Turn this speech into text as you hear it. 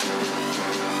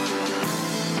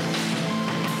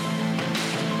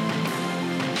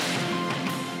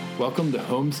Welcome to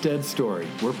Homestead Story.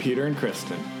 We're Peter and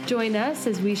Kristen. Join us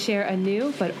as we share a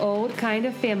new but old kind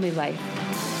of family life.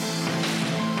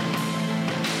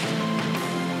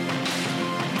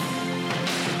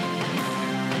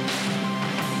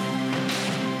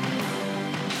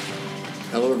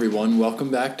 Hello everyone,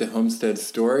 welcome back to Homestead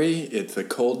Story. It's a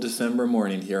cold December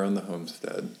morning here on the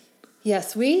homestead.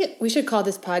 Yes, we should call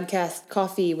this podcast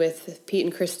Coffee with Pete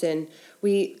and Kristen.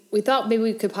 We thought maybe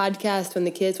we could podcast when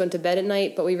the kids went to bed at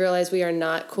night, but we realized we are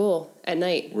not cool at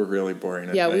night. We're really boring at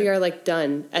night. Yeah, we are like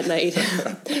done at night.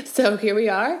 So here we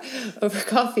are over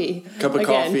coffee. Cup of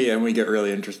coffee and we get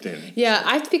really interesting. Yeah,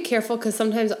 I have to be careful because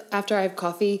sometimes after I have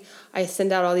coffee, I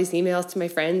send out all these emails to my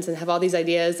friends and have all these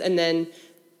ideas, and then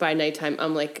by nighttime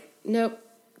I'm like, nope,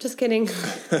 just kidding.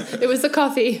 It was the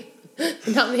coffee,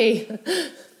 not me.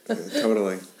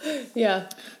 Totally. Yeah.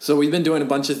 So we've been doing a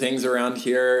bunch of things around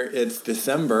here. It's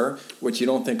December, which you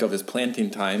don't think of as planting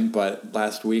time, but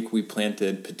last week we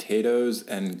planted potatoes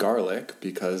and garlic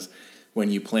because when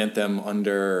you plant them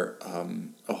under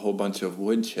a whole bunch of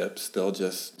wood chips, they'll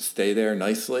just stay there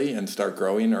nicely and start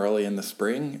growing early in the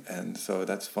spring. And so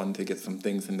that's fun to get some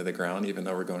things into the ground, even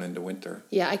though we're going into winter.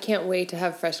 Yeah, I can't wait to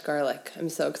have fresh garlic. I'm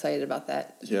so excited about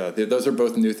that. Yeah, those are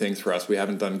both new things for us. We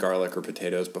haven't done garlic or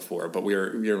potatoes before, but we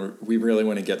really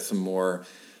want to get some more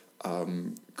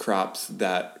crops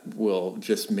that will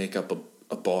just make up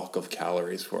a bulk of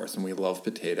calories for us, and we love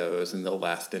potatoes, and they'll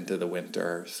last into the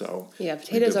winter. So yeah,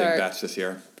 potatoes are a big batch this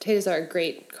year. Potatoes are a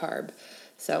great carb.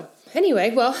 So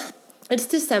anyway, well, it's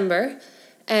December,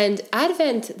 and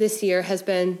Advent this year has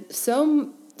been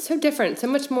so different, so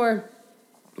much more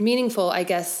meaningful, I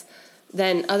guess,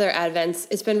 than other Advents.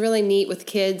 It's been really neat with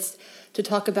kids to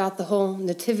talk about the whole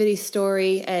nativity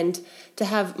story and to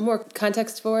have more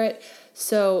context for it.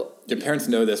 So your parents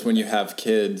know this when you have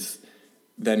kids.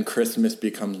 Then Christmas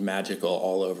becomes magical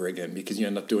all over again because you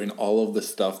end up doing all of the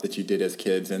stuff that you did as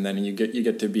kids, and then you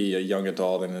get to be a young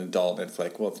adult and an adult, and it's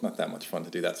like, well, it's not that much fun to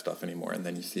do that stuff anymore. And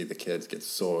then you see the kids get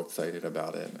so excited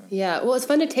about it. Yeah, well, it's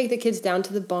fun to take the kids down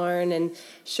to the barn and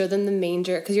show them the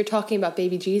manger, because you're talking about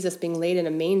baby Jesus being laid in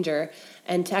a manger,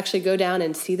 and to actually go down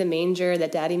and see the manger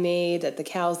that Daddy made, that the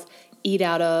cows eat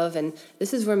out of, and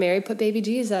this is where Mary put baby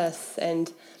Jesus,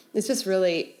 and it's just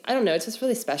really, I don't know, it's just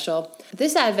really special.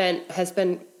 This Advent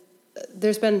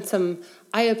there's been some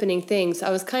eye-opening things. I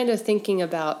was kind of thinking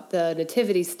about the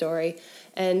nativity story,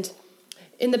 and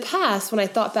in the past, when I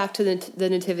thought back to the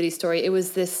nativity story, it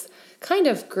was this kind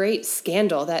of great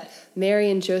scandal that Mary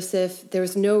and Joseph, there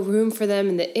was no room for them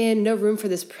in the inn, no room for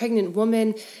this pregnant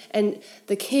woman, and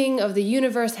the king of the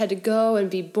universe had to go and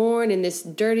be born in this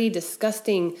dirty,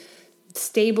 disgusting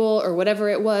stable or whatever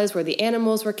it was where the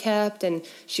animals were kept, and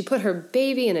she put her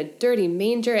baby in a dirty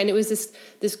manger, and it was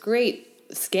this great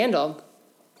scandal.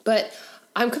 But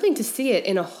I'm coming to see it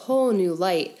in a whole new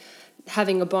light,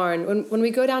 having a barn. When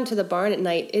we go down to the barn at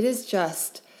night, it is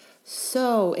just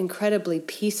so incredibly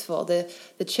peaceful. The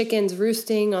chickens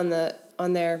roosting on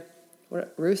their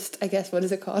roost, I guess. What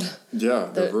is it called? Yeah,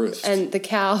 the roost. And the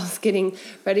cows getting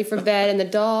ready for bed, and the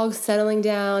dogs settling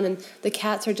down, and the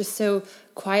cats are just so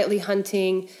quietly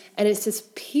hunting, and it's this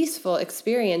peaceful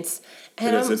experience.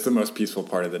 And it's the most peaceful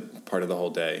part of the whole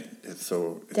day. It's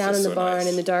down in the barn nice.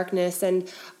 In the darkness,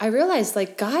 and I realized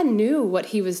like God knew what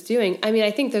He was doing. I mean,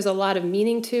 I think there's a lot of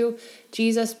meaning to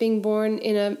Jesus being born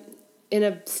in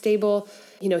a stable.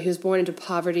 You know, He was born into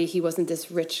poverty. He wasn't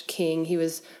this rich king. He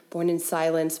was born in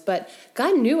silence, but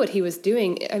God knew what He was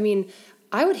doing. I mean,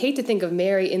 I would hate to think of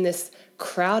Mary in this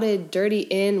crowded, dirty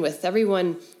inn with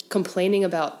everyone complaining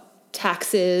about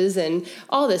taxes and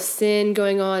all this sin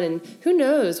going on, and who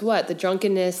knows what, the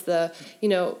drunkenness,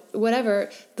 whatever.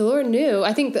 The Lord knew.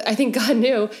 I think God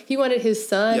knew. He wanted His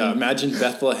son. Yeah, imagine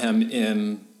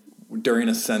Bethlehem during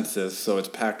a census, so it's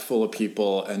packed full of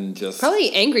people and just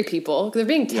probably angry people because they're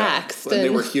being taxed. Yeah, and they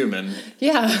were human.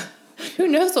 Yeah. Who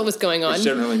knows what was going on? Which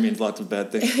generally means lots of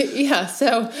bad things. Yeah,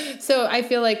 so I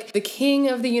feel like the King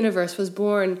of the universe was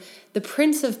born, the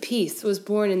Prince of Peace was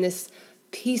born in this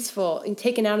peaceful, and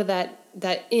taken out of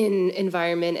that inn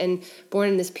environment and born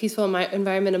in this peaceful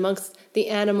environment amongst the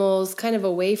animals, kind of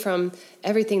away from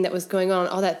everything that was going on,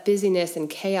 all that busyness and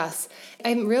chaos.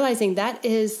 I'm realizing that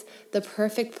is the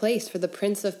perfect place for the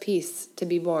Prince of Peace to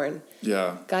be born.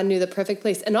 Yeah. God knew the perfect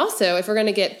place. And also, if we're going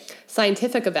to get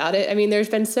scientific about it, I mean, there's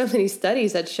been so many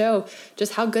studies that show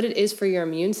just how good it is for your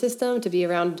immune system to be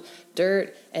around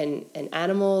dirt and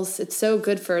animals. It's so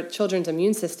good for children's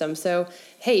immune system. So,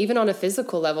 hey, even on a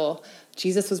physical level,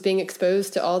 Jesus was being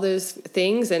exposed to all those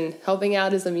things and helping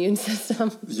out his immune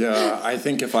system. Yeah, I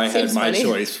think if I had my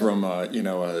choice from a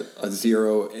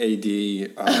 0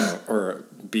 AD or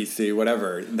BC,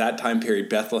 whatever, that time period,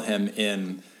 Bethlehem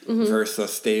Inn versus a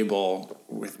stable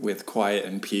with quiet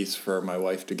and peace for my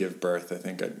wife to give birth. I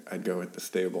think I'd go with the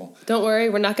stable. Don't worry,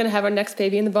 we're not going to have our next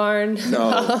baby in the barn.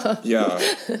 No, yeah.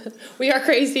 We are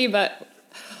crazy, but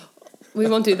we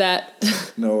won't do that.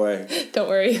 No way. Don't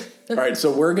worry. All right,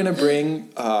 so we're going to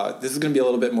bring, this is going to be a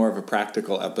little bit more of a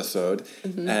practical episode,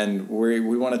 and we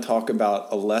want to talk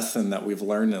about a lesson that we've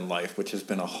learned in life, which has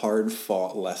been a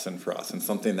hard-fought lesson for us, and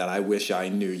something that I wish I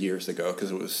knew years ago,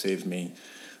 because it would have saved me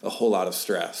a whole lot of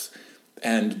stress.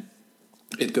 And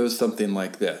it goes something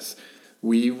like this.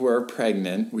 We were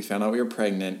pregnant, we found out we were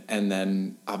pregnant, and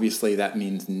then obviously that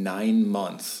means 9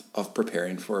 months of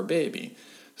preparing for a baby.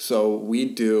 So we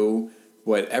do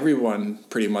what everyone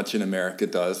pretty much in America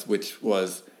does, which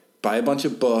was buy a bunch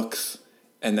of books,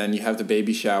 and then you have the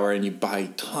baby shower, and you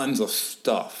buy tons of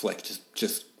stuff, like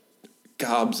just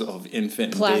gobs of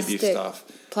infant and baby stuff.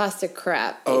 Plastic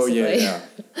crap, basically. Oh, yeah.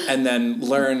 And then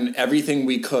learn everything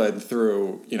we could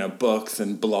through, books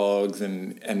and blogs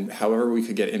and however we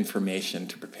could get information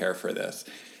to prepare for this.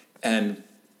 And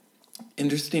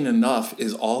interesting enough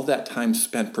is all that time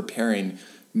spent preparing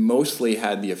mostly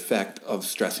had the effect of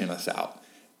stressing us out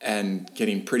and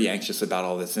getting pretty anxious about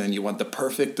all this. And then you want the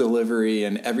perfect delivery,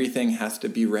 and everything has to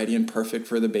be ready and perfect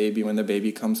for the baby when the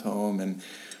baby comes home.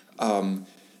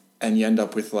 And you end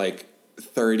up with like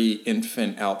 30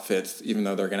 infant outfits, even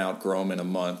though they're going to outgrow them in a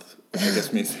month. I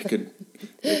guess means they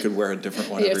could wear a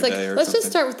different one every day or let's something.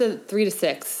 just start with the 3 to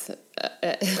 6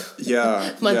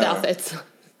 month outfits.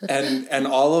 And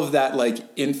all of that like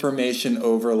information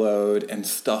overload and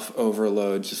stuff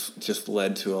overload just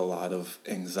led to a lot of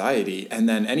anxiety. And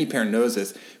then any parent knows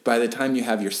this, by the time you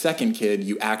have your second kid,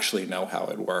 you actually know how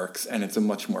it works, and it's a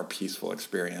much more peaceful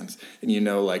experience. And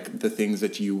like the things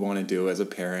that you want to do as a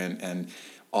parent, and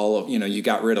all of, you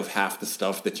got rid of half the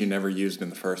stuff that you never used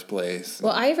in the first place.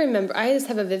 Well, I just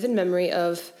have a vivid memory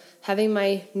of having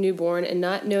my newborn and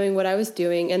not knowing what I was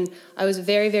doing. And I was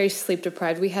very, very sleep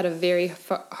deprived. We had a very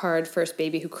hard first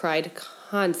baby who cried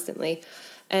constantly.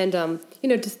 And,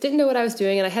 just didn't know what I was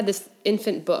doing. And I had this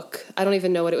infant book. I don't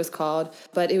even know what it was called.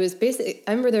 But it was basically,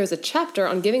 I remember there was a chapter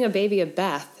on giving a baby a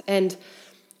bath. And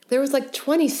there was like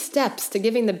 20 steps to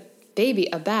giving the baby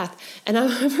a bath. And I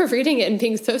remember reading it and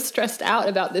being so stressed out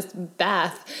about this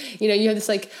bath. You have this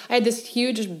I had this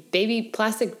huge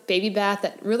plastic baby bath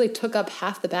that really took up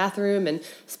half the bathroom, and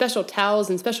special towels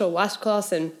and special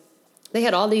washcloths, and they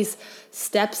had all these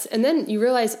steps. And then you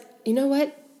realize, you know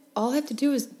what? All I have to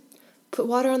do is put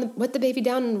water wet the baby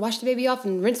down and wash the baby off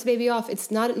and rinse the baby off.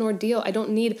 It's not an ordeal. I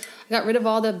got rid of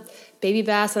all the baby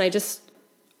baths, and I just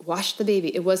washed the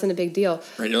baby. It wasn't a big deal.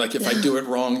 Right, you're like, if I do it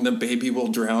wrong, the baby will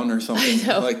drown or something.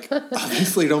 I know. Like,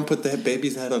 obviously don't put the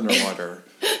baby's head underwater.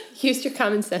 Use your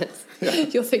common sense. Yeah.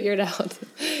 You'll figure it out.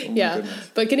 Yeah, Goodness.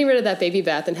 But getting rid of that baby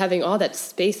bath and having all that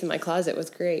space in my closet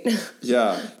was great.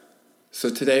 Yeah.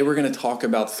 So today we're going to talk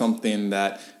about something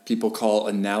that people call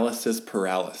analysis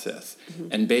paralysis. Mm-hmm.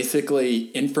 And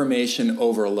basically information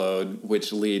overload,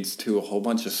 which leads to a whole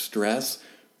bunch of stress,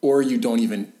 or you don't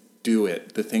even do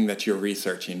it, the thing that you're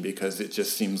researching, because it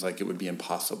just seems like it would be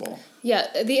impossible. Yeah,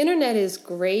 the internet is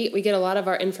great. We get a lot of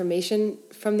our information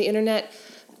from the internet,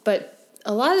 but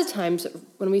a lot of the times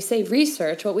when we say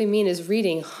research, what we mean is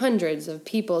reading hundreds of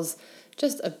people's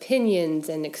just opinions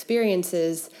and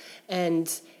experiences,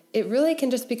 and it really can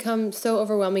just become so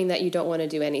overwhelming that you don't want to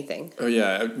do anything. Oh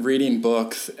yeah, reading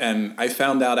books, and I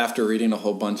found out after reading a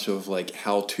whole bunch of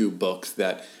how-to books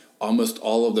that almost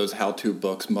all of those how-to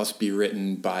books must be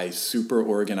written by super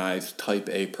organized type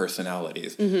A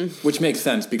personalities, which makes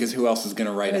sense because who else is going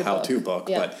to write a how-to book?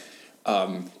 Yeah.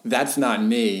 But that's not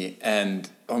me. And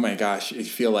oh my gosh, I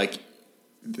feel like,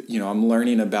 I'm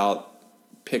learning about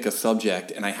pick a subject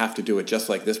and I have to do it just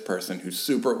like this person who's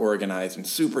super organized and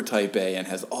super type A and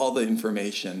has all the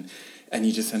information. And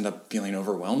you just end up feeling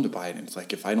overwhelmed by it. And it's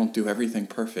like, if I don't do everything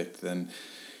perfect, then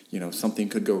something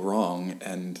could go wrong.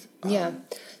 And yeah.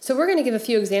 So we're going to give a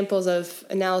few examples of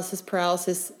analysis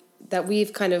paralysis that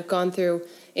we've kind of gone through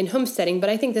in homesteading, but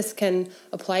I think this can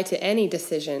apply to any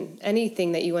decision,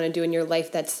 anything that you want to do in your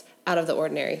life that's out of the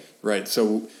ordinary. Right.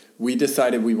 So we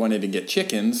decided we wanted to get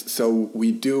chickens. So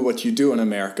we do what you do in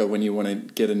America when you want to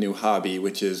get a new hobby,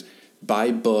 which is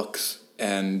buy books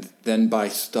and then buy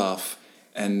stuff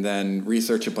and then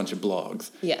research a bunch of blogs.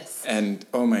 Yes. And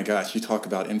oh my gosh, you talk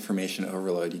about information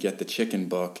overload. You get the chicken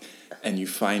book and you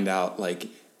find out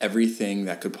everything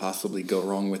that could possibly go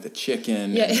wrong with a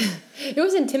chicken. Yeah, it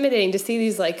was intimidating to see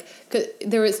these, like, 'cause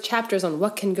there was chapters on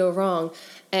what can go wrong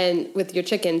and with your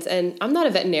chickens. And I'm not a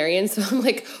veterinarian, so I'm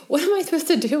like, what am I supposed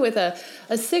to do with a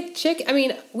sick chicken? I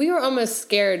mean, we were almost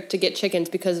scared to get chickens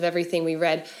because of everything we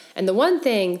read. And the one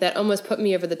thing that almost put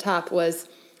me over the top was,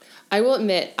 I will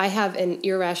admit, I have an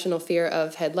irrational fear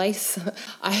of head lice.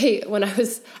 I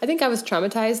think I was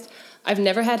traumatized. I've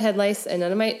never had head lice, and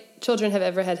none of my children have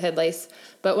ever had head lice.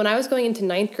 But when I was going into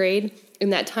 9th grade, in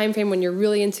that time frame when you're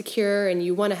really insecure and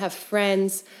you want to have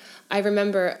friends, I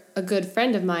remember a good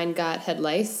friend of mine got head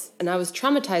lice, and I was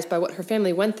traumatized by what her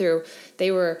family went through.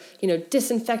 They were,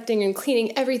 disinfecting and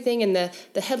cleaning everything, and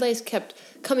the head lice kept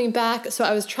coming back. So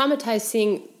I was traumatized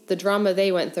seeing the drama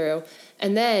they went through.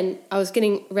 And then I was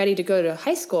getting ready to go to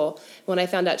high school when I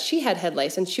found out she had head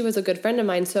lice, and she was a good friend of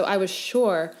mine, so I was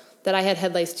sure that I had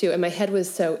head lice too, and my head was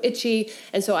so itchy,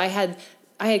 and so I had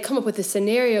come up with a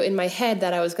scenario in my head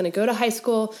that I was going to go to high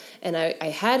school, and I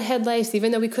had head lice,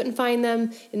 even though we couldn't find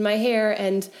them in my hair,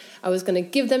 and I was going to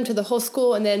give them to the whole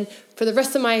school, and then for the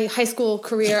rest of my high school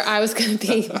career, I was going to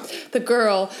be the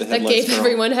girl that gave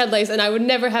everyone head lice, and I would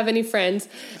never have any friends.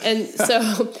 And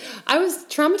so I was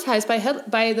traumatized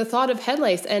by the thought of head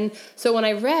lice. And so when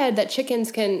I read that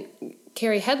chickens can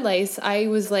carry head lice, I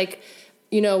was like,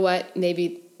 you know what,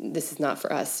 maybe this is not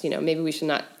for us. Maybe we should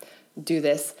not do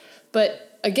this.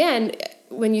 But again,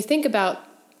 when you think about,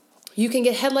 you can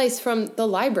get head lice from the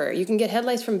library, you can get head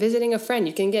lice from visiting a friend,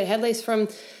 you can get head lice from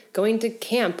going to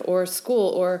camp or school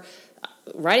or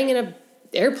riding in an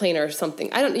airplane or something.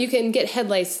 You can get head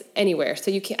lice anywhere.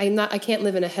 So I can't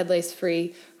live in a head lice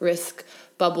free risk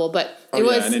bubble. But I do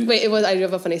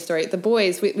have a funny story. The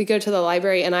boys, we go to the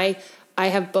library, and I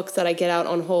have books that I get out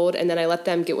on hold, and then I let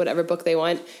them get whatever book they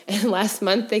want. And last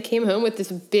month they came home with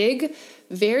this big,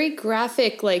 very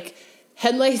graphic, like,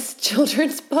 head lice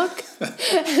children's book.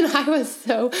 And I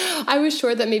was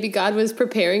sure that maybe God was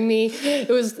preparing me. It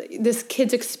was this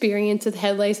kid's experience with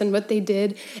head lice and what they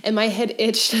did. And my head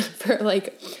itched for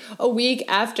like a week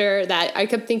after that. I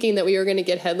kept thinking that we were going to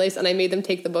get head lice, and I made them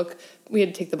take the book. We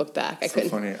had to take the book back. I couldn't.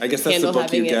 Funny. I guess that's the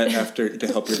book you get after to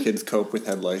help your kids cope with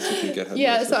head lice if you get head lice.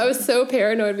 Yeah, so I was so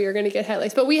paranoid we were going to get head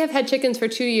lice. But we have had chickens for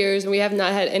 2 years, and we have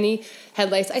not had any head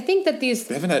lice. I think that we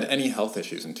haven't had any health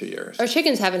issues in 2 years. Our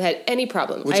chickens haven't had any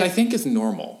problem. Which I think is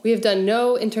normal. We have done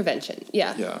no intervention.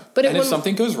 Yeah. Yeah. But if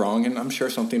something goes wrong, and I'm sure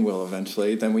something will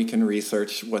eventually, then we can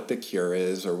research what the cure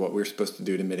is or what we're supposed to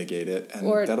do to mitigate it, and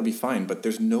that'll be fine. But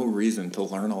there's no reason to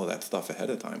learn all of that stuff ahead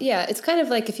of time. Yeah, it's kind of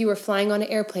like if you were flying on an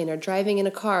airplane or driving in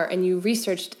a car and you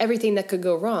researched everything that could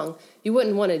go wrong, you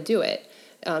wouldn't want to do it.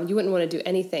 You wouldn't want to do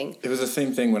anything. It was the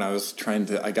same thing when I was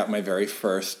I got my very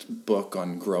first book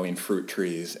on growing fruit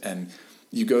trees, and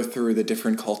you go through the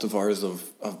different cultivars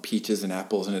of peaches and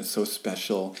apples, and it's so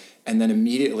special. And then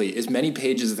immediately, as many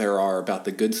pages there are about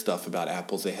the good stuff about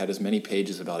apples, they had as many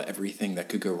pages about everything that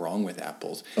could go wrong with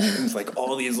apples. And it's like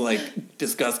all these like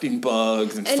disgusting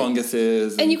bugs and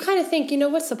funguses. And you kind of think,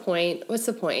 what's the point? What's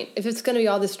the point? If it's going to be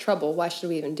all this trouble, why should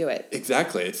we even do it?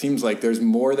 Exactly. It seems like there's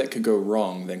more that could go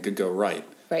wrong than could go right.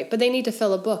 Right, but they need to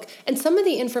fill a book. And some of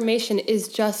the information is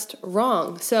just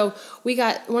wrong. So we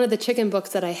got one of the chicken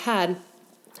books that I had.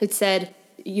 It said,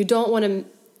 you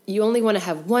only want to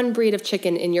have one breed of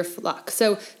chicken in your flock.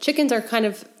 So chickens are kind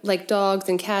of like dogs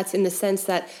and cats in the sense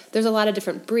that there's a lot of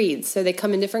different breeds. So they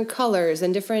come in different colors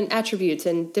and different attributes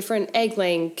and different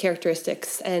egg-laying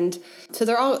characteristics. And so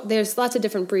there's lots of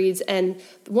different breeds. And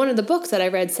one of the books that I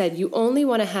read said you only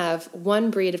want to have one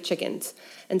breed of chickens.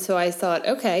 And so I thought,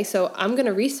 okay, so I'm going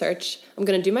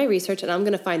to do my research, and I'm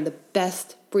going to find the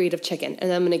best breed of chicken,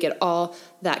 and I'm going to get all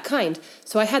that kind.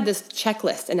 So I had this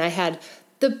checklist, and I had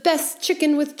the best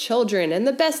chicken with children, and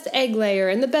the best egg layer,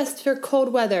 and the best for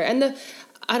cold weather, and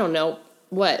I don't know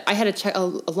what. I had a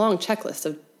long checklist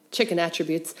of chicken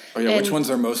attributes. Oh yeah, which ones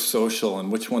are most social,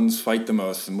 and which ones fight the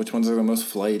most, and which ones are the most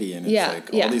flighty, and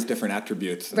it's all these different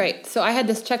attributes. Right. So I had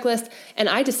this checklist, and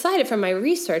I decided from my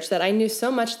research that I knew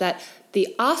so much that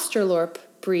the Australorp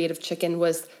breed of chicken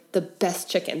was the best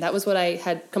chicken. That was what I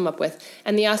had come up with.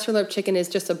 And the Australorp chicken is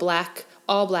just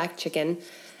all black chicken.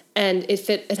 And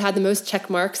it had the most check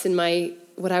marks in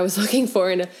what I was looking for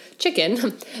in a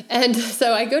chicken. And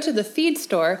so I go to the feed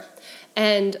store,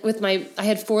 and I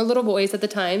had 4 little boys at the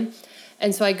time.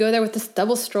 And so I go there with this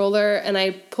double stroller, and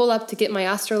I pull up to get my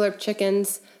Australorp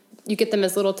chickens. You get them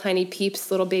as little tiny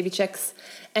peeps, little baby chicks.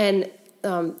 And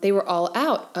they were all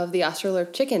out of the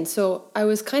Australorp chicken. So I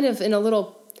was kind of in a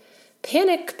little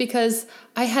panic because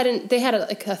they had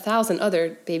like 1,000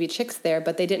 other baby chicks there,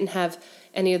 but they didn't have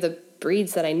any of the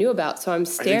breeds that I knew about. So I'm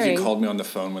staring. I think you called me on the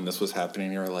phone when this was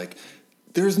happening. You were like,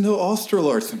 there's no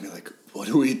Australorps. And be like, what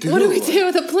do we do? What do we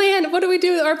do? The plan. What do we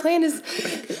do? Our plan is,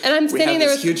 and I'm standing there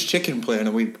with huge chicken plan,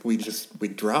 and we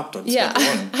dropped on step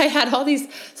one. I had all these.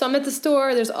 So I'm at the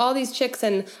store. There's all these chicks,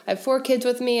 and I have 4 kids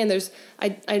with me, and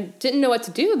I didn't know what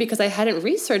to do because I hadn't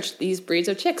researched these breeds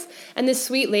of chicks. And this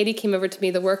sweet lady came over to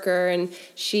me, the worker, and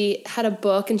she had a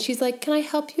book, and she's like, "Can I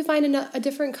help you find a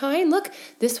different kind? Look,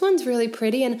 this one's really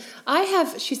pretty." And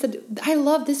she said, "I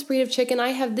love this breed of chicken.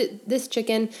 I have this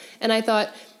chicken," and I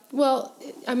thought, well,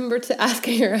 I remember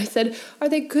asking her, I said, "Are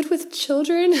they good with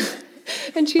children?"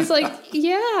 And she's like,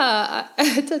 "Yeah,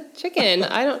 it's a chicken.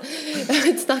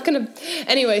 It's not going to."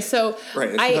 Anyway, so.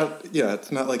 Right.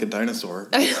 It's not like a dinosaur.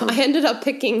 I ended up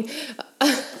picking.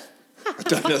 A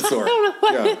dinosaur. I don't know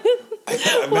what. Yeah.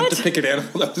 I meant to pick an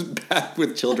animal that was bad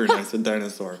with children. I said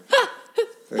dinosaur.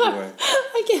 Anyway.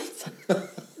 I can't.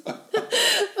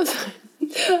 I'm sorry.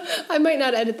 I might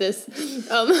not edit this.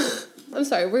 I'm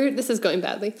sorry. This is going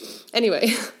badly.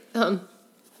 Anyway,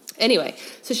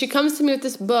 so she comes to me with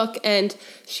this book, and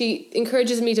she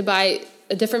encourages me to buy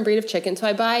a different breed of chicken. So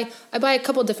I buy a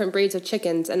couple different breeds of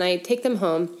chickens, and I take them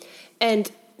home.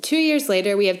 And 2 years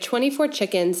later, we have 24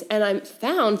 chickens, and I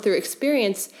found through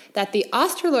experience that the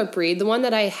Australorp breed, the one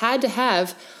that I had to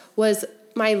have, was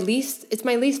my least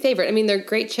favorite. I mean, they're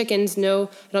great chickens. No,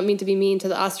 I don't mean to be mean to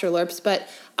the Australorps, but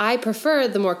I prefer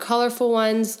the more colorful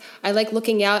ones. I like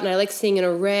looking out, and I like seeing an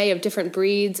array of different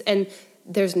breeds, and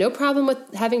there's no problem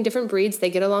with having different breeds. They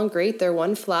get along great. They're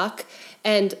one flock,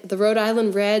 and the Rhode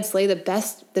Island Reds lay the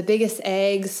biggest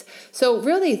eggs. So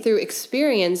really through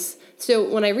experience, so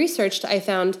when I researched, I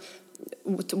found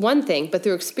one thing, but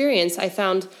through experience, I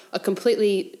found a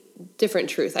completely different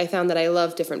truth. I found that I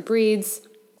love different breeds.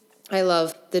 I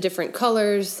love the different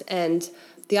colors, and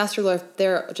the Australorp,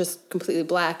 they're just completely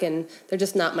black, and they're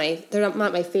not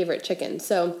my favorite chicken.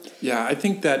 So yeah, I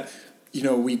think that,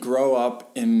 we grow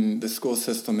up in the school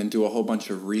system and do a whole bunch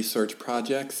of research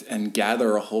projects and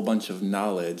gather a whole bunch of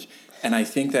knowledge. And I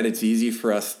think that it's easy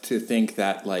for us to think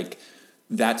that, like,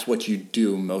 that's what you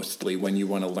do mostly when you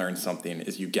want to learn something,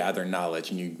 is you gather knowledge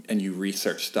and you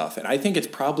research stuff. And I think it's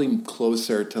probably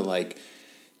closer to, like,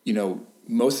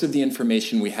 most of the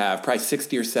information we have, probably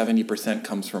 60 or 70%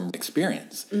 comes from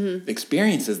experience. Mm-hmm.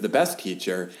 Experience is the best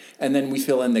teacher. And then we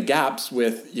fill in the gaps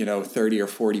with, 30 or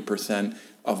 40%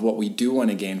 of what we do want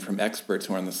to gain from experts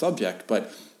who are on the subject.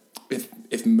 But if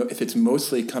it's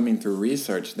mostly coming through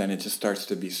research, then it just starts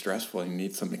to be stressful. You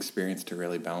need some experience to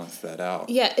really balance that out.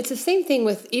 Yeah, it's the same thing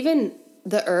with even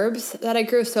the herbs that I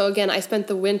grew. So again, I spent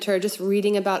the winter just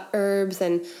reading about herbs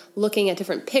and looking at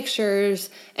different pictures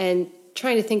and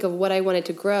trying to think of what I wanted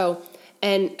to grow.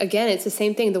 And again, it's the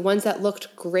same thing. The ones that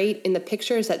looked great in the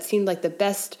pictures, that seemed like the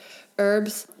best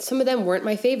herbs, some of them weren't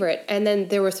my favorite. And then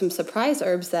there were some surprise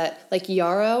herbs that, like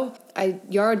yarrow.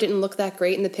 Yarrow didn't look that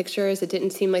great in the pictures. It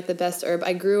didn't seem like the best herb.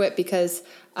 I grew it because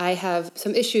I have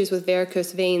some issues with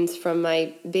varicose veins from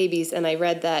my babies, and I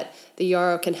read that the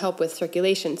yarrow can help with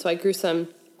circulation. So I grew some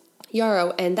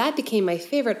yarrow, and that became my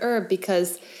favorite herb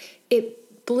because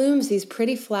it blooms these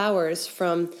pretty flowers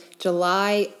from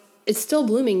July. It's still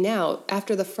blooming now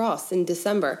after the frost in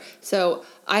December. So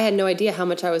I had no idea how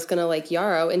much I was going to like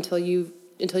yarrow until you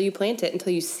plant it,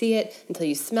 until you see it, until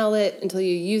you smell it, until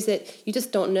you use it. You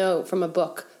just don't know from a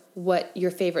book what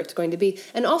your favorite's going to be.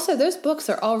 And also, those books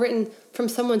are all written from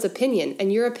someone's opinion,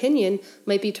 and your opinion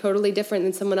might be totally different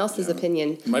than someone else's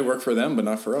opinion. It might work for them, but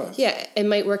not for us. Yeah, it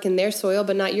might work in their soil,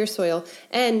 but not your soil.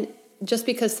 And just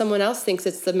because someone else thinks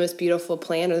it's the most beautiful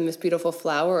plant or the most beautiful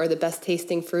flower or the best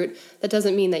tasting fruit, that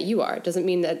doesn't mean that you are. It doesn't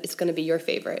mean that it's going to be your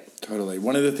favorite. Totally.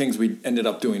 One of the things we ended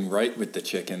up doing right with the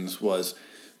chickens was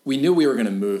we knew we were going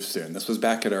to move soon. This was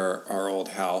back at our old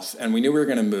house, and we knew we were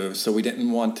going to move, so we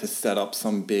didn't want to set up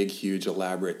some big, huge,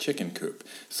 elaborate chicken coop.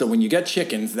 So when you get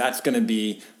chickens, that's going to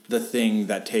be the thing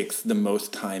that takes the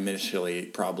most time initially,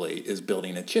 probably, is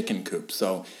building a chicken coop.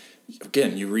 So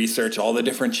again, you research all the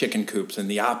different chicken coops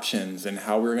and the options and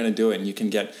how we're going to do it. And you can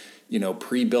get,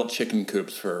 pre-built chicken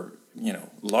coops for,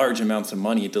 large amounts of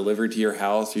money delivered to your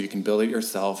house, or you can build it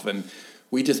yourself. And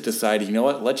we just decided, you know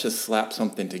what, let's just slap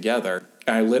something together.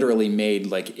 I literally made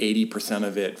like 80%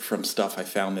 of it from stuff I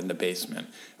found in the basement.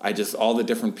 All the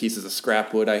different pieces of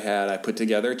scrap wood I had, I put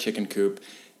together a chicken coop.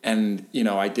 And,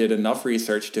 I did enough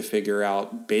research to figure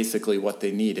out basically what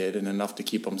they needed and enough to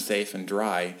keep them safe and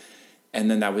dry. And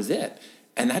then that was it.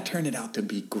 And that turned it out to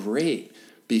be great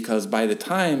because by the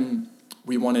time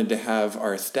we wanted to have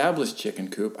our established chicken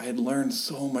coop, I had learned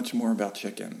so much more about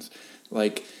chickens.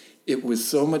 Like, it was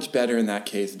so much better in that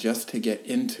case just to get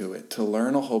into it, to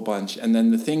learn a whole bunch. And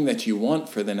then the thing that you want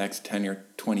for the next 10 or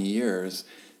 20 years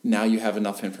now you have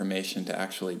enough information to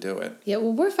actually do it. Yeah,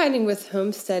 well, we're finding with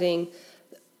homesteading,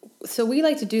 so we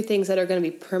like to do things that are going to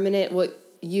be permanent. Well,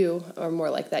 you are more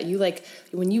like that. You like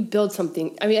when you build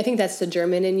something. I mean, I think that's the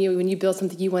German in you. When you build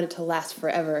something, you want it to last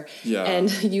forever. Yeah.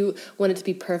 And you want it to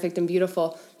be perfect and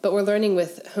beautiful. But we're learning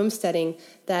with homesteading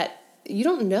that you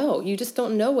don't know. You just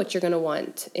don't know what you're going to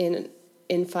want in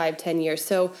 5-10 years.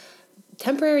 So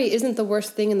temporary isn't the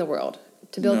worst thing in the world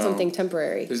to build something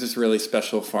temporary. There's this really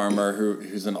special farmer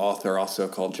who's an author also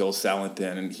called Joel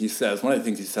Salatin, and he says, one of the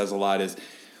things he says a lot is,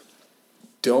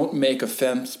 don't make a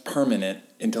fence permanent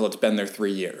until it's been there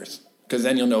 3 years, because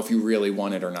then you'll know if you really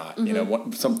want it or not. Mm-hmm. You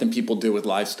know, something people do with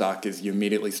livestock is you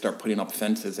immediately start putting up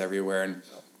fences everywhere, and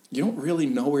you don't really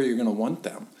know where you're going to want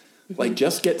them. Mm-hmm. Like,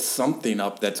 just get something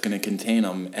up that's going to contain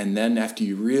them, and then after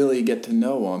you really get to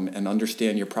know them and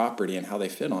understand your property and how they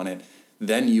fit on it,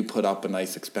 then you put up a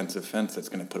nice expensive fence that's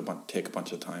going to take a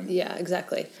bunch of time. Yeah,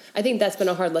 exactly. I think that's been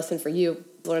a hard lesson for you,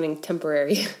 learning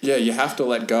temporary. Yeah, you have to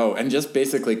let go and just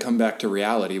basically come back to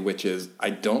reality, which is,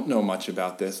 I don't know much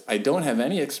about this. I don't have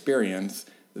any experience.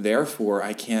 Therefore,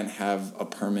 I can't have a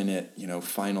permanent,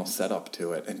 final setup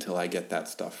to it until I get that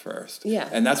stuff first. Yeah.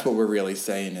 And that's what we're really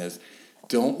saying is,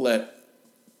 don't let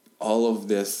all of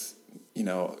this,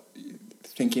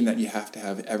 thinking that you have to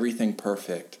have everything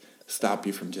perfect stop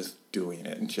you from just doing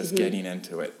it and just getting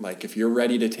into it. Like, if you're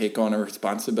ready to take on a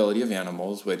responsibility of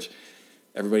animals, which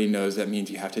everybody knows that means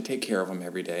you have to take care of them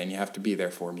every day and you have to be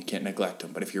there for them. You can't neglect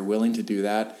them. But if you're willing to do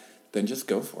that, then just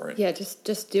go for it. Yeah,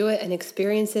 just do it and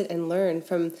experience it and learn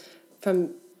from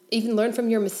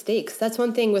your mistakes. That's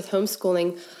one thing with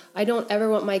homeschooling. I don't ever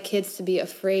want my kids to be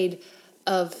afraid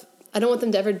of, I don't want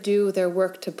them to ever do their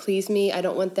work to please me. I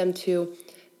don't want them to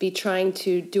be trying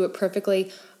to do it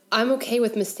perfectly. I'm okay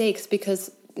with mistakes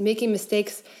because making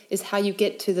mistakes is how you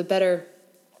get to the better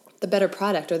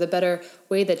product or the better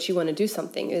way that you want to do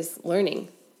something, is learning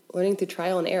through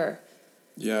trial and error.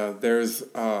 Yeah, there's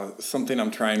something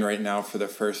I'm trying right now for the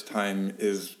first time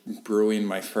is brewing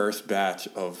my first batch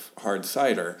of hard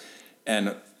cider.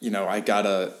 And, I got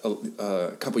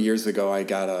a couple years ago, I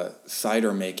got a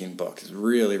cider making book. It's a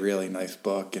really, really nice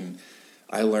book. And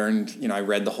I learned, I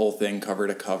read the whole thing cover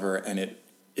to cover, and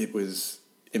it was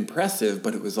impressive,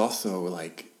 but it was also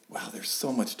like, wow, there's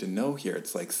so much to know here.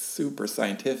 It's like super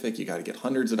scientific. You got to get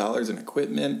hundreds of dollars in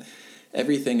equipment,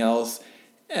 everything else.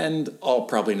 And I'll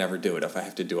probably never do it if I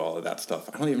have to do all of that stuff.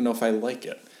 I don't even know if I like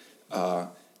it.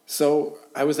 So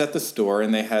I was at the store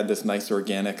and they had this nice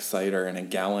organic cider in a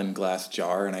gallon glass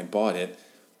jar, and I bought it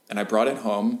and I brought it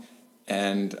home,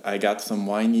 and I got some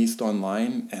wine yeast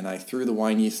online and I threw the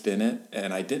wine yeast in it,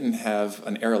 and I didn't have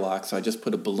an airlock, so I just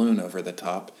put a balloon over the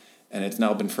top, and it's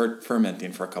now been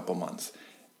fermenting for a couple months.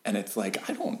 And it's like,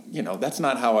 that's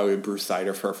not how I would brew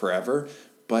cider for forever,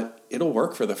 but it'll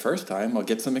work for the first time. I'll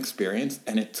get some experience,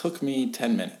 and it took me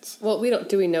 10 minutes. Well,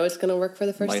 do we know it's going to work for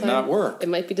the first time? Might not work. It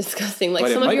might be disgusting. Like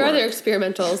some of your other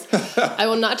experimentals. I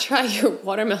will not try your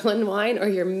watermelon wine or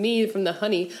your mead from the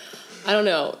honey. I don't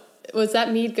know. Was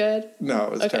that mead good? No,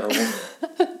 it was terrible.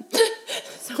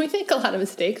 So we make a lot of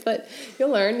mistakes, but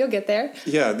you'll learn. You'll get there.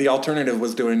 Yeah, the alternative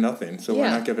was doing nothing, so why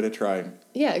not give it a try?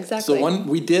 Yeah, exactly. So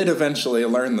we did eventually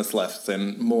learn this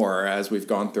lesson more as we've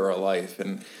gone through our life,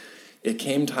 and it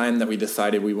came time that we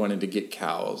decided we wanted to get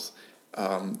cows.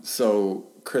 So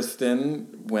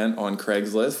Kristen went on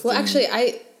Craigslist. Well, actually,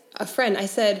 I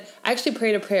actually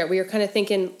prayed a prayer. We were kind of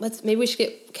thinking, maybe we should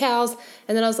get cows.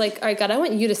 And then I was like, all right, God, I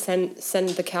want you to send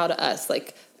the cow to us.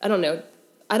 Like, I don't know.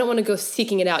 I don't want to go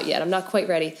seeking it out yet. I'm not quite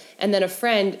ready. And then a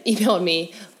friend emailed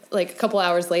me like a couple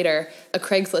hours later, a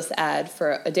Craigslist ad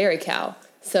for a dairy cow.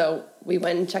 So we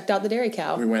went and checked out the dairy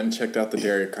cow.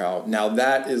 Now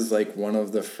that is like one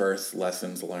of the first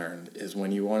lessons learned, is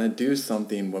when we want to do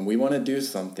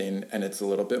something and it's a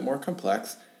little bit more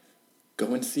complex,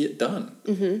 go and see it done.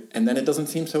 Mm-hmm. And then it doesn't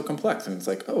seem so complex. And it's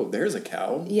like, oh, there's a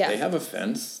cow. Yeah. They have a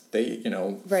fence. They,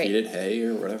 feed it hay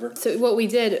or whatever. So what we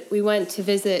did, we went to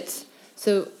visit.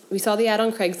 So we saw the ad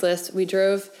on Craigslist. We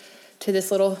drove to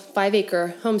this little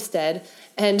 5-acre homestead.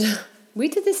 And we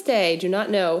to this day do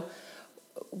not know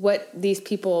what these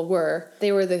people were.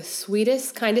 They were the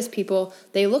sweetest, kindest people.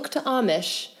 They looked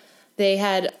Amish. They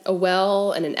had a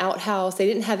well and an outhouse. They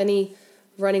didn't have any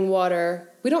running water.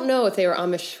 We don't know if they were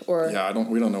Amish or... Yeah,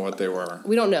 we don't know what they were.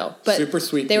 We don't know. But super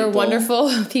sweet They were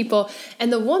wonderful people.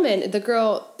 And the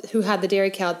girl who had the dairy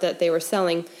cow that they were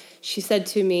selling, she said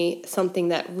to me something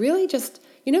that really just...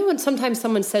 when sometimes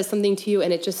someone says something to you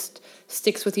and it just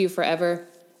sticks with you forever?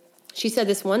 She said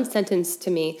this one sentence to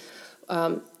me.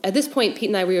 At this point, Pete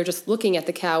and I, we were just looking at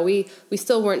the cow. We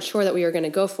still weren't sure that we were going to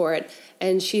go for it.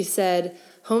 And she said,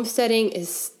 homesteading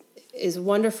is is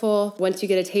wonderful. Once you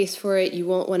get a taste for it, you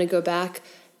won't want to go back.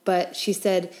 But she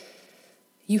said,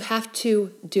 you have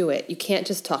to do it. You can't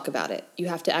just talk about it. You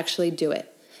have to actually do it.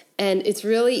 And it's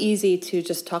really easy to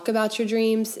just talk about your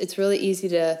dreams. It's really easy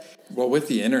to... Well, with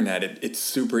the internet, it's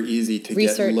super easy to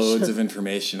research. Get loads of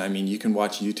information. I mean, you can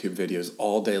watch YouTube videos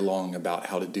all day long about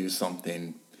how to do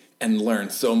something and learn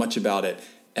so much about it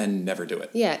and never do it.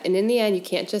 Yeah, and in the end, you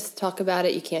can't just talk about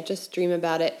it. You can't just dream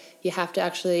about it. You have to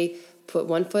actually put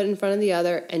one foot in front of the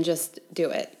other and just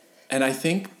do it. And I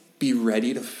think be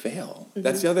ready to fail. Mm-hmm.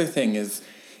 That's the other thing is,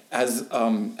 as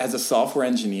a software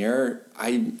engineer,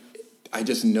 I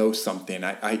just know something.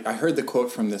 I heard the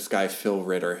quote from this guy, Phil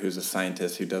Ritter, who's a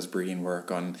scientist who does breeding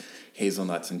work on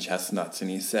hazelnuts and chestnuts. And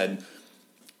he said,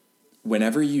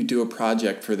 whenever you do a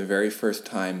project for the very first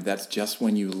time, that's just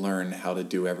when you learn how to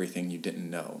do everything you didn't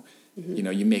know. Mm-hmm. You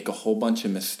know, you make a whole bunch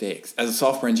of mistakes. As a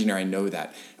software engineer, I know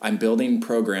that. I'm building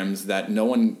programs that no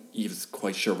one is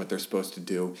quite sure what they're supposed to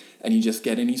do. And you just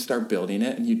get in, you start building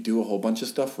it, and you do a whole bunch of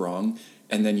stuff wrong.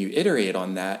 And then you iterate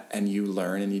on that, and you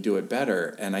learn, and you do it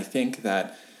better. And I think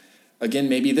that, again,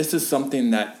 maybe this is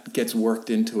something that gets worked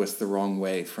into us the wrong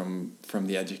way from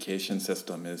the education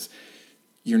system, is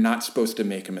you're not supposed to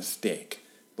make a mistake.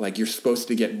 Like, you're supposed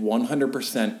to get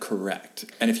 100% correct.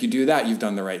 And if you do that, you've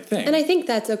done the right thing. And I think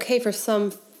that's okay for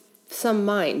some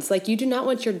minds. Like, you do not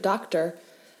want your doctor...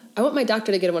 I want my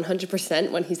doctor to get a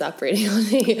 100% when he's operating on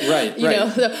me. Right, you know?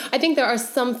 So I think there are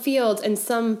some fields and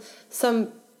some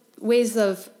ways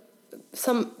of...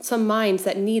 some minds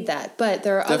that need that. But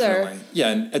there are Definitely. other...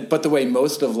 Yeah, but the way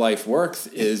most of life works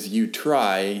is you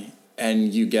try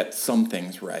and you get some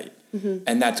things right. Mm-hmm.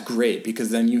 And that's great,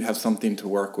 because then you have something to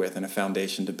work with and a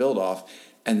foundation to build off.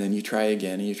 And then you try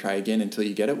again and you try again until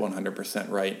you get it 100%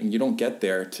 right. And you don't get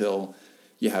there till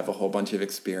you have a whole bunch of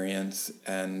experience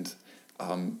and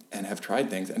have tried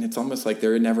things. And it's almost like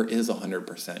there never is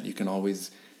 100%. You can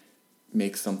always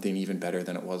make something even better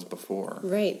than it was before.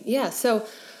 Right. Yeah. So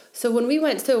when we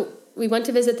went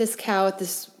to visit this cow at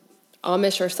this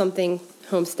Amish or something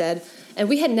homestead, and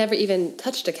we had never even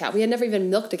touched a cow. We had never even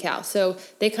milked a cow. So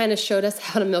they kind of showed us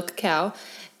how to milk a cow.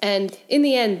 And in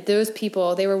the end, those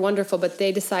people, they were wonderful, but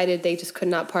they decided they just could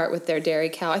not part with their dairy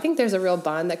cow. I think there's a real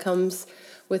bond that comes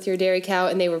with your dairy cow,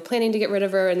 and they were planning to get rid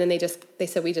of her, and then they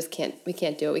said we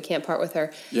can't do it. We can't part with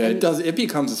her. Yeah, and it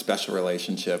becomes a special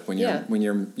relationship when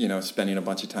you're spending a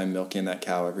bunch of time milking that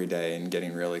cow every day and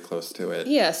getting really close to it.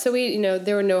 Yeah, so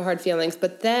there were no hard feelings,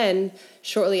 but then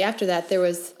shortly after that, there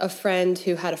was a friend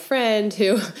who had a friend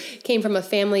who came from a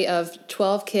family of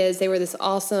 12 kids. They were this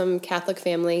awesome Catholic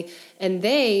family, and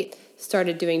they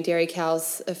started doing dairy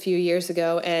cows a few years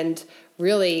ago and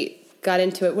really got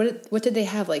into it. What did they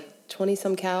have, like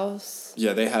 20-some cows?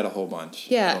 Yeah, they had a whole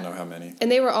bunch. Yeah. I don't know how many. And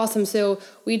they were awesome. So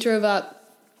we drove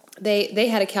up. They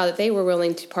had a cow that they were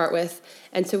willing to part with,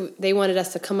 and so they wanted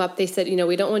us to come up. They said,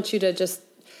 we don't want you to just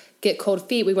get cold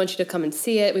feet. We want you to come and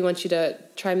see it. We want you to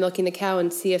try milking the cow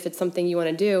and see if it's something you want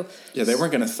to do. Yeah, they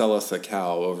weren't going to sell us a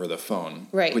cow over the phone.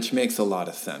 Right. Which makes a lot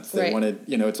of sense. They wanted,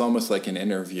 it's almost like an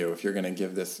interview if you're going to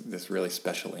give this really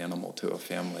special animal to a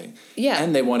family. Yeah.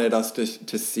 And they wanted us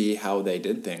to see how they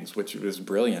did things, which was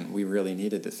brilliant. We really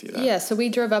needed to see that. Yeah, so we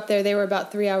drove up there. They were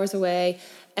about 3 hours away,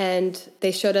 and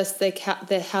they showed us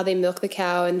how they milk the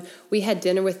cow, and we had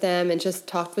dinner with them and just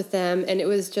talked with them, and it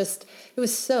was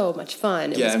so much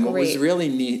fun. It was and great. What was really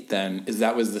neat then is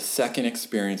that was the second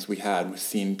experience we had with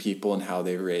seeing people and how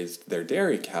they raised their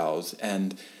dairy cows,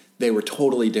 and they were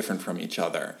totally different from each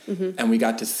other. Mm-hmm. And we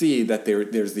got to see that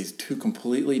there's these two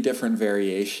completely different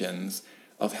variations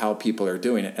of how people are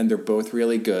doing it, and they're both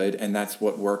really good, and that's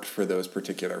what worked for those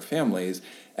particular families.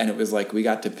 And it was like we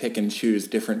got to pick and choose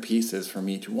different pieces from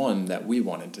each one that we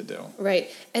wanted to do.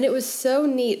 Right. And it was so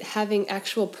neat having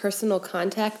actual personal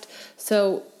contact.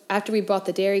 So after we bought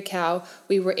the dairy cow,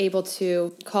 we were able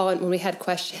to call in when we had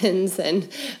questions, and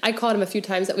I called him a few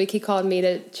times that week. He called me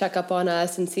to check up on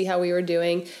us and see how we were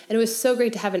doing. And it was so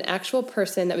great to have an actual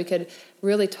person that we could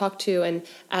really talk to and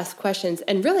ask questions.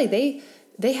 And really,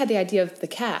 they had the idea of the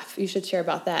calf. You should share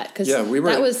about that, because that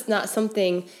was not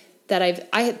something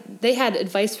that they had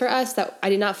advice for us that I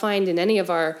did not find in any of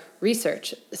our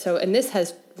research. So, and this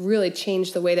has really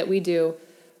changed the way that we do.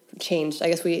 I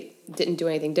guess we didn't do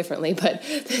anything differently, but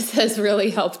this has really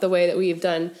helped the way that we've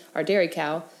done our dairy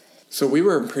cow. So we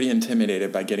were pretty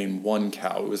intimidated by getting one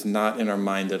cow. It was not in our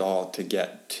mind at all to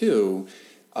get two.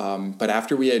 But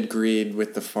after we had agreed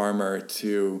with the farmer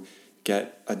to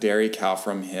get a dairy cow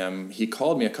from him, he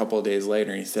called me a couple of days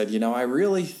later and he said, I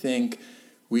really think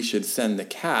we should send the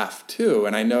calf too.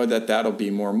 And I know that that'll be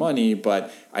more money,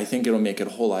 but I think it'll make it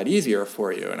a whole lot easier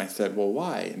for you. And I said, well,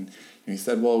 why? And he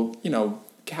said, well,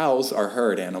 cows are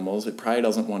herd animals. It probably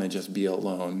doesn't want to just be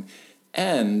alone.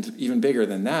 And even bigger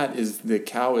than that is the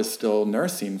cow is still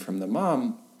nursing from the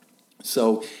mom.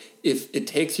 So if it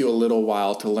takes you a little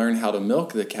while to learn how to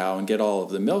milk the cow and get all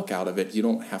of the milk out of it, you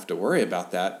don't have to worry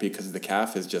about that because the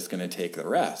calf is just going to take the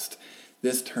rest.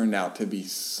 This turned out to be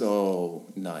so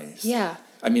nice. Yeah.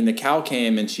 I mean, the cow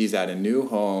came and she's at a new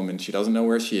home and she doesn't know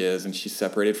where she is and she's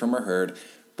separated from her herd,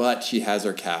 but she has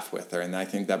her calf with her. And I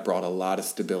think that brought a lot of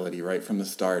stability right from the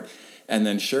start. And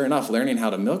then sure enough, learning how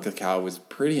to milk a cow was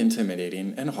pretty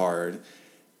intimidating and hard.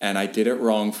 And I did it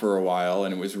wrong for a while,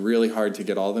 and it was really hard to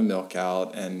get all the milk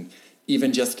out, and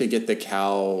even just to get the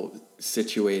cow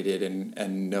situated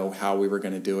and know how we were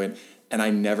going to do it. And I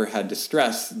never had to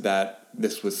stress that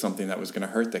this was something that was going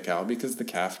to hurt the cow because the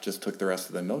calf just took the rest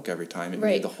of the milk every time. It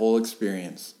made the whole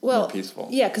experience more peaceful.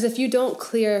 Yeah, because if you don't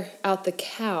clear out the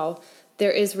cow,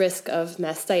 there is risk of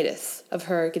mastitis, of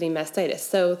her getting mastitis.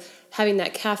 So having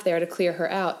that calf there to clear her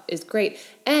out is great.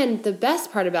 And the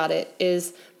best part about it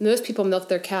is most people milk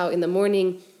their cow in the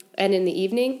morning and in the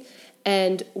evening,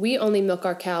 and we only milk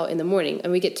our cow in the morning,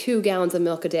 and we get 2 gallons of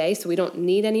milk a day, so we don't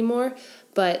need any more.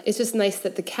 But it's just nice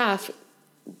that the calf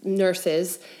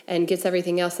nurses and gets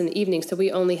everything else in the evening, so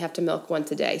we only have to milk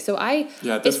once a day. So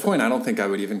at this point I don't think I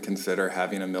would even consider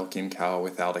having a milking cow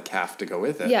without a calf to go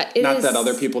with it. Yeah, not that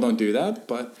other people don't do that,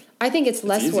 but I think it's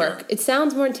less easier. work. It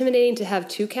sounds more intimidating to have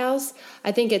 2 cows.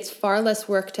 I think it's far less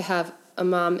work to have a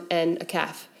mom and a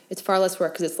calf. It's far less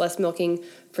work because it's less milking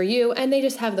for you, and they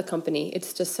just have the company.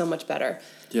 It's just so much better.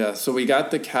 Yeah, so we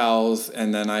got the cows,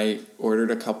 and then I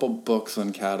ordered a couple books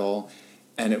on cattle.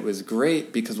 And it was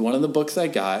great because one of the books I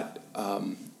got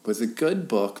was a good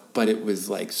book, but it was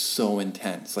like so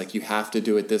intense. Like you have to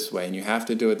do it this way and you have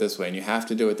to do it this way and you have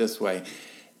to do it this way.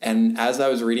 And as I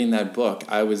was reading that book,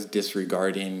 I was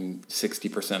disregarding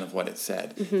 60% of what it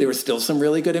said. Mm-hmm. There was still some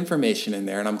really good information in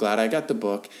there, and I'm glad I got the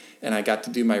book and I got to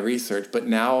do my research. But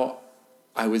now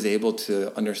I was able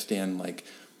to understand like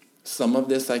some of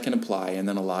this I can apply, and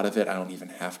then a lot of it I don't even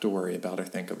have to worry about or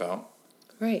think about.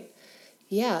 Right.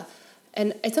 Yeah.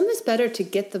 And it's almost better to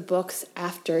get the books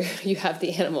after you have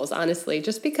the animals, honestly,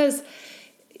 just because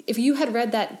if you had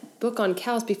read that book on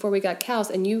cows before we got cows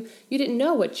and you didn't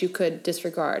know what you could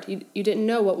disregard, you didn't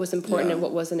know what was important and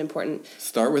what wasn't important.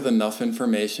 Start with enough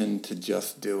information to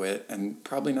just do it, and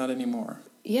probably not anymore.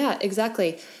 Yeah,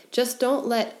 exactly. Just don't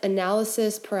let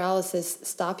analysis paralysis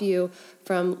stop you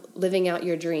from living out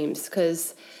your dreams,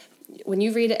 because when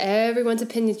you read everyone's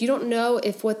opinions, you don't know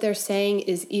if what they're saying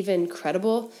is even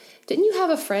credible. Didn't you have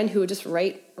a friend who would just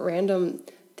write random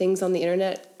things on the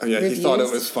internet? Oh, yeah, reviews? He thought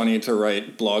it was funny to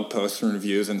write blog posts and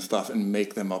reviews and stuff and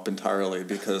make them up entirely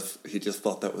because he just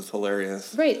thought that was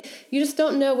hilarious. Right. You just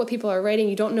don't know what people are writing.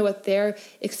 You don't know what their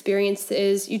experience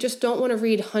is. You just don't want to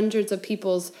read hundreds of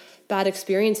people's bad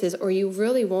experiences, or you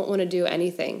really won't want to do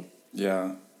anything.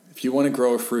 Yeah. If you want to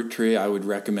grow a fruit tree, I would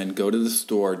recommend go to the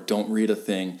store, don't read a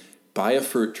thing, buy a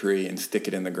fruit tree and stick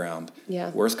it in the ground.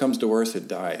 Yeah. Worst comes to worst, it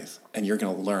dies. And you're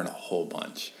going to learn a whole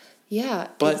bunch. Yeah,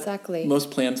 but exactly. Most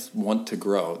plants want to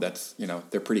grow. That's,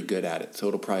 they're pretty good at it. So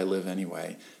it'll probably live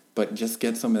anyway. But just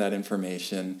get some of that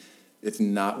information. It's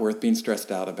not worth being stressed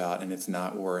out about, and it's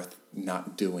not worth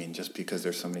not doing just because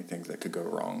there's so many things that could go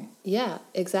wrong. Yeah,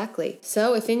 exactly.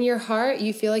 So if in your heart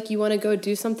you feel like you want to go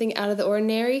do something out of the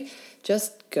ordinary,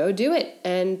 just go do it.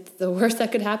 And the worst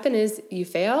that could happen is you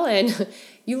fail and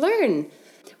you learn.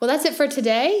 Well, that's it for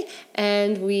today.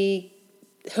 And we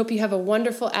hope you have a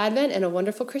wonderful Advent and a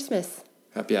wonderful Christmas.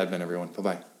 Happy Advent, everyone.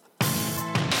 Bye-bye.